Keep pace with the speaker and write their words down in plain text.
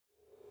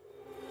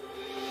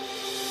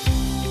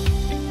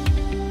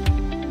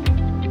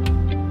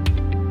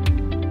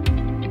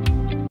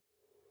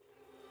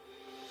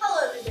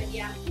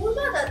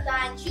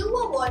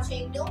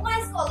watching Know My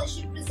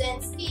Scholarship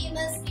Presents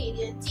Famous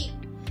Career Team.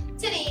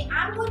 Today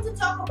I'm going to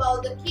talk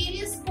about the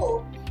career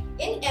scope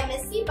in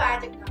M.Sc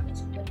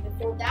Biotechnology. But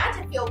before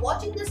that, if you're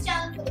watching this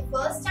channel for the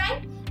first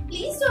time,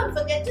 please don't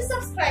forget to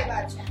subscribe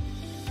our channel.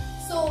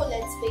 So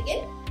let's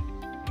begin.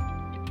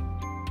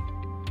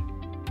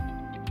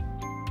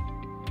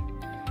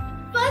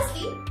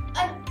 Firstly,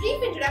 a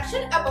brief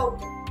introduction about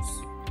the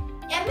course.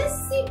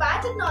 M.Sc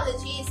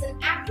Biotechnology is an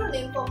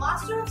acronym for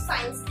Master of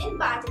Science in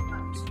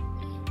Biotechnology.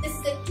 This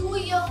is a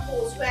 2-year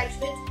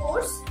postgraduate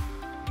course,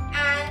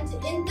 and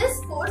in this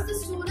course the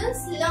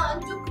students learn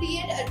to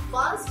create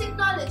advanced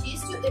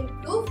technologies to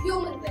improve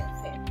human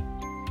welfare.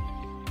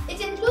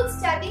 It includes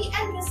study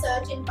and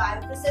research in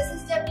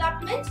bioprocesses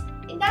development,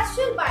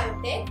 industrial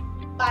biotech,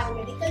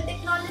 biomedical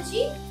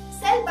technology,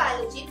 cell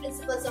biology,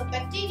 principles of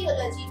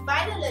bacteriology,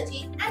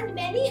 virology, and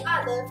many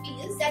other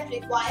fields that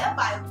require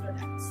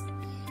bioproducts.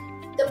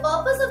 The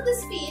purpose of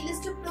this field is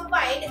to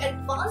provide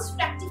advanced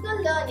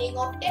practical learning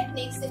of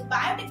techniques in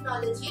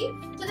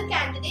biotechnology to the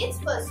candidates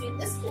pursuing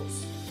this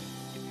course.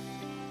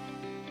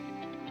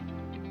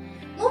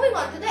 Moving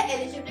on to the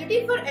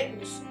eligibility for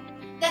admission.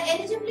 The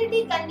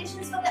eligibility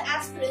conditions for the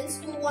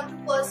aspirants who want to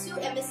pursue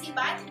M.Sc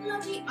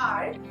Biotechnology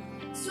are: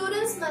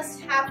 students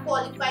must have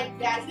qualified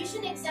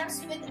graduation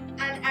exams with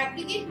an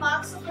aggregate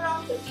marks of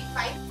around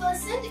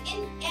 55%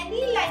 in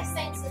any life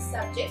sciences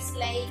subjects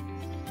like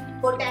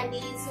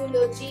botany,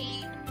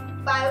 zoology,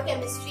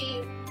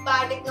 biochemistry,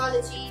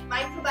 biotechnology,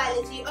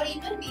 microbiology, or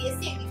even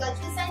B.Sc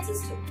Agricultural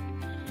Sciences too.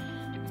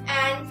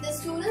 And the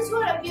students who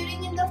are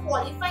appearing in the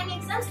qualifying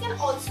exams can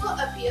also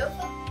appear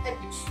for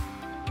admission.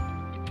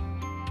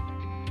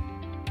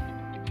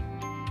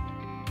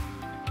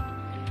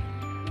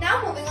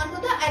 Now moving on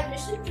to the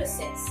admission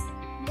process.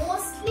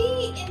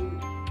 Mostly in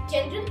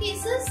general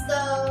cases,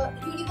 the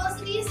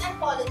universities and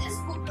colleges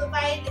who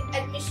provide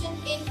admission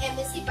in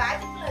M.Sc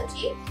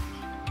Biotechnology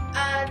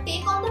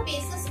take on the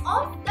basis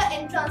of the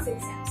entrance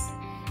exams.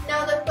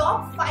 Now the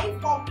top 5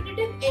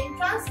 competitive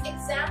entrance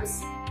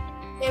exams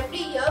every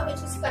year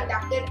which is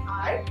conducted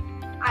are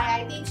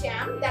IIT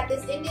JAM, that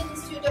is Indian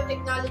Institute of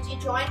Technology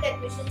Joint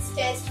Admissions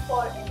Test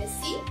for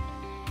M.Sc.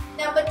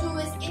 Number 2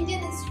 is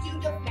Indian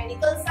Institute of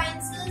Medical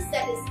Sciences,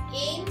 that is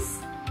AIMS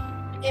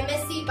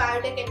M.Sc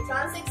Biotech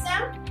Entrance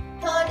Exam.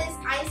 Third is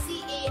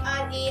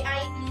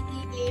ICARAIEEA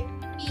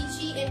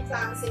PG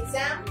Entrance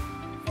Exam.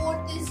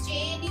 Fourth is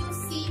JNU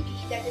CV,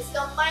 that is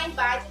Combined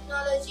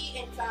Biotechnology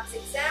Entrance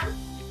Exam.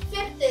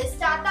 Fifth is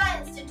Tata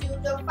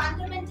Institute of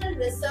Fundamental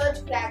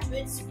Research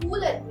Graduate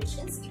School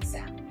Admissions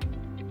Exam.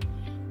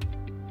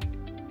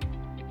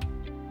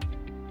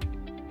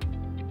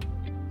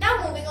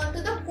 Now moving on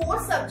to the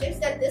core subjects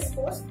that this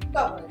course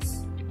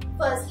covers.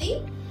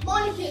 Firstly,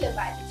 molecular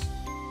biology.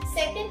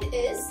 Second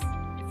is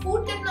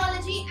food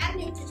technology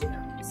and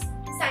nutrigenomics,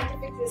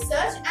 scientific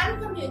research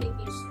and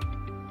communication,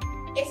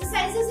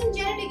 exercises in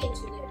genetic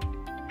engineering,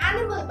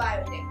 animal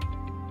biotech,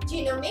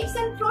 genomics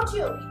and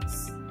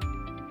proteomics,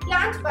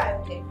 plant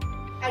biotech,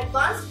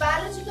 advanced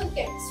biological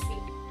chemistry,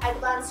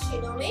 advanced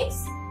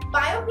genomics,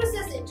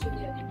 bioprocess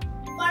engineering,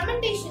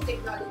 fermentation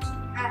technology,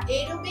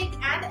 aerobic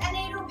and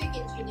anaerobic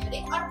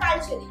engineering or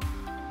culturing.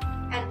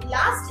 And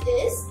last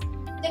is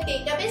the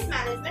database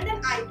management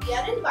and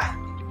IPR in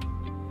biotech.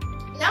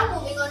 Now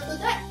moving on to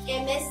the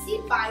M.Sc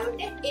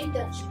Biotech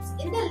internships.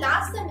 In the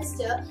last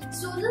semester,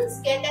 students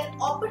get an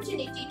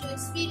opportunity to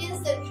experience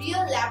the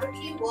real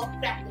laboratory work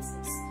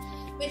practices,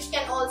 which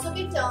can also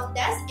be termed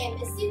as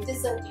M.Sc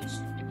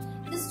dissertation.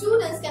 The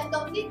students can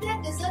complete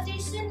their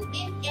dissertation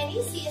in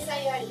any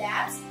CSIR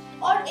labs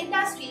or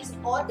industries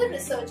or the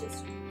research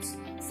institutes.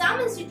 Some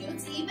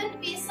institutes even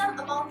pay some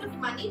amount of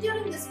money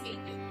during this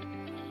period.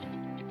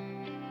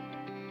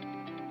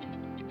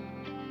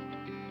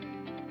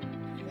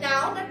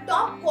 Now, the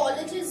top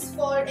colleges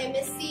for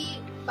M.Sc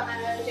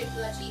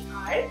Biotechnology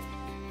are: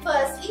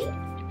 firstly,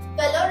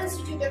 Vellore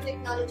Institute of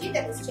Technology,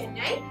 that is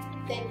Chennai,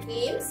 then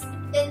AIMS,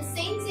 then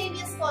St.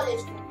 Xavier's College,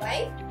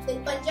 Mumbai,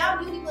 then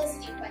Punjab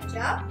University,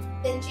 Punjab,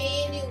 then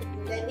JNU,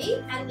 New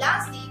Delhi, and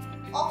lastly,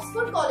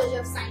 Oxford College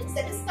of Science,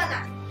 that is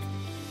Karnataka.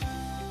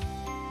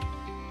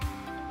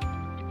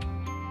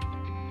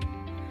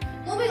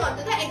 Moving on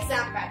to the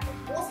exam pattern.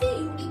 Mostly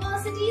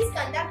universities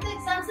conduct the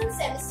exams in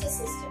semester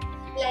system.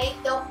 Like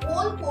the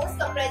whole course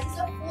comprises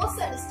of 4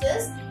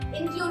 semesters,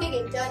 including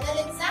internal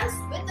exams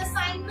with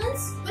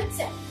assignments with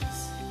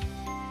seminars.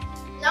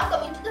 Now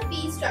coming to the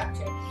fee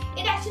structure.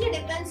 It actually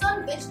depends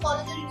on which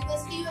college or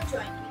university you are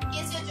joining. In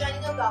case you are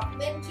joining a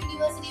government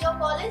university or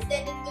college,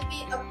 then it will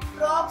be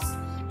approx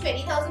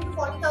 20,000 to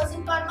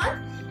 40,000 per month.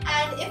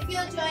 And if you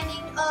are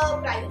joining a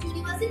private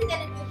university,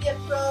 then it will be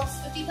approx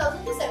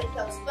 50,000 to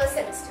 70,000 per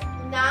semester.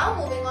 Now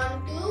moving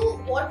on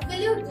to what will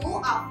you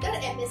do after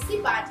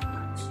M.Sc Biotechnology.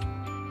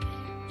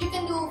 You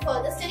can do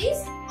further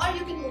studies or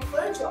you can move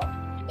for a job.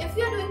 If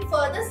you are doing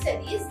further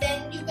studies,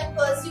 then you can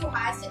pursue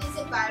higher studies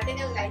in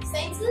biotech and life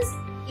sciences.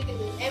 You can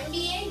do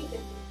MBA, you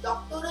can do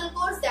doctoral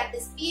course, that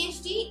is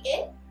PhD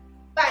in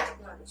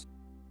biotechnology.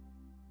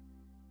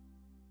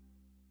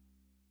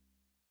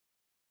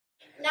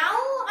 Now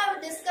I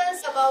will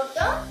discuss about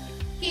the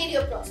career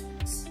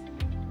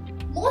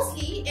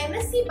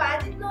M.Sc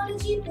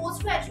Biotechnology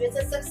postgraduates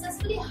are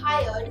successfully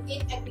hired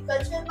in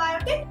agricultural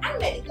biotech and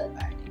medical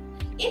biotech.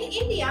 In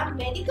India,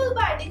 medical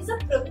biotech is a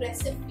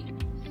progressive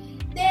field.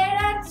 There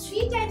are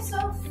three types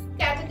of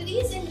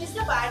categories in which the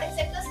biotech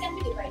sectors can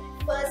be divided.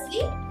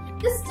 Firstly,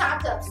 the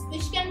startups,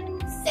 which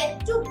can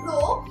set to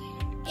grow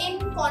in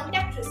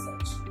contact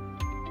research.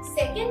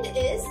 Second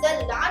is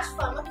the large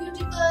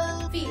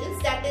pharmaceutical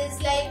fields, that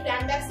is like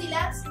Ranbaxy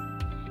labs.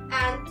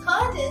 And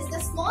third is the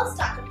small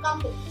startup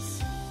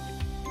companies.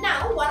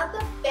 Now, one of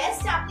the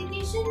best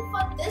applications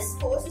for this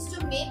course is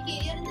to make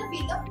career in the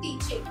field of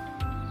teaching.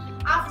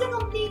 After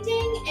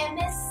completing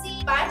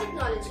M.Sc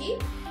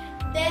Biotechnology,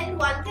 then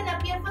one can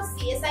appear for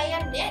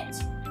CSIR NET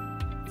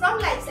from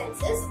Life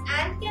Sciences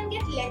and can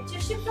get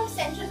lectureship from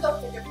Central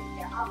Government of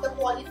India. After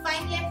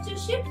qualifying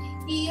lectureship,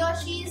 he or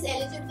she is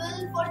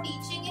eligible for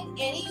teaching in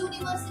any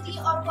university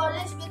or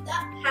college with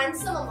a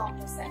handsome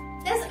amount of salary.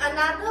 There's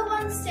another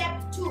one,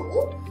 step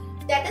 2,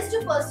 that is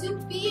to pursue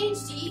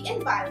PhD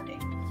in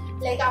biotech.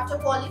 Like after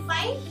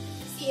qualifying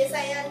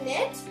CSIR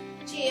NET,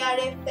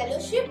 JRF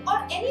fellowship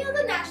or any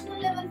other national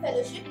level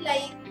fellowship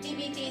like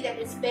DBT, that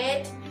is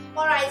BET,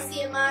 or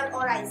ICMR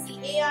or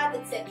ICAR,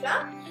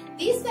 etc.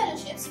 These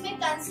fellowships may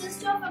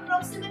consist of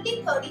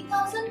approximately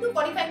 30,000 to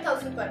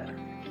 45,000 per month.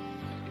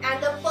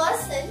 And the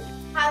person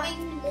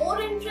having more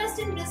interest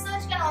in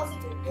research can also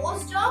do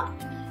postdoc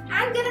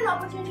and get an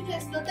opportunity to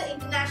explore the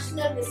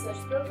international research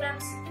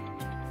programs.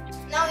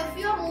 Now, if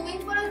you are moving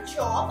for a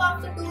job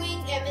after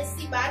doing M.Sc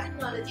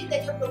Biotechnology,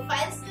 then your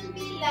profiles will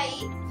be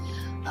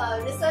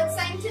like research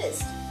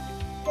scientist,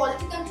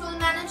 quality control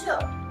manager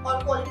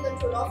or quality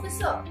control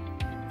officer,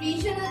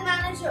 regional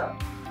manager,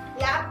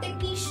 lab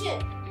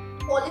technician,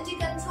 quality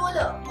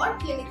controller or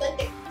clinical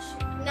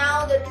technician.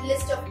 Now, the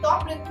list of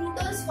top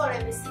recruiters for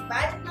M.Sc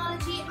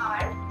Biotechnology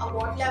are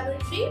Abbott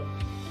Laboratory,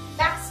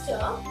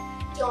 Baxter,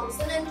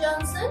 Johnson &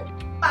 Johnson,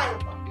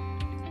 Biopproducts.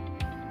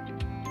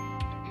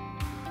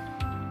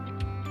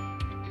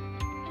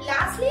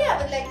 Lastly, I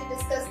would like to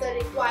discuss the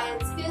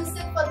required skill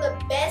set for the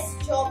best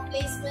job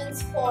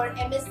placements for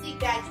M.Sc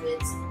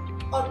graduates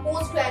or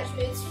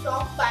postgraduates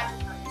from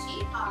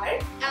biotechnology are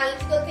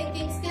analytical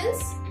thinking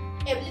skills,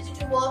 ability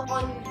to work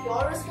on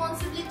your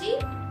responsibility,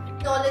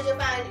 knowledge of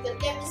analytical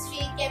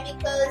chemistry,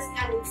 chemicals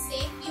and its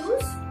safe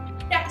use,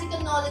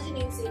 practical knowledge in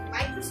using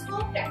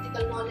microscope,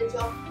 practical knowledge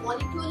of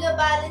molecular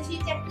biology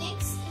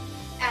techniques,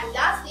 and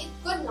lastly,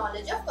 good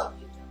knowledge of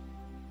computer.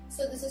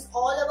 So this is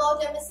all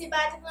about M.Sc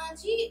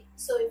Biotechnology.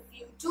 So if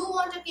you do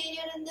want a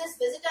career in this,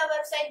 visit our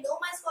website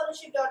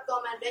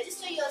knowmyscholarship.com and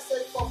register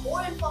yourself for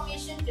more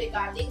information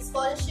regarding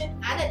scholarship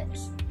and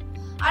admission.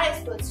 Our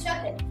experts shall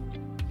help you.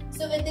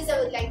 So with this, I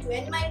would like to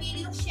end my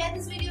video. Share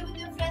this video with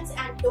your friends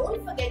and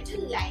don't forget to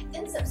like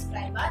and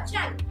subscribe our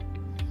channel.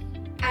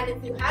 And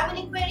if you have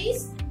any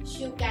queries,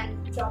 you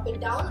can drop it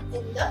down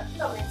in the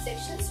comment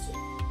sections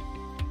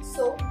too.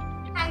 So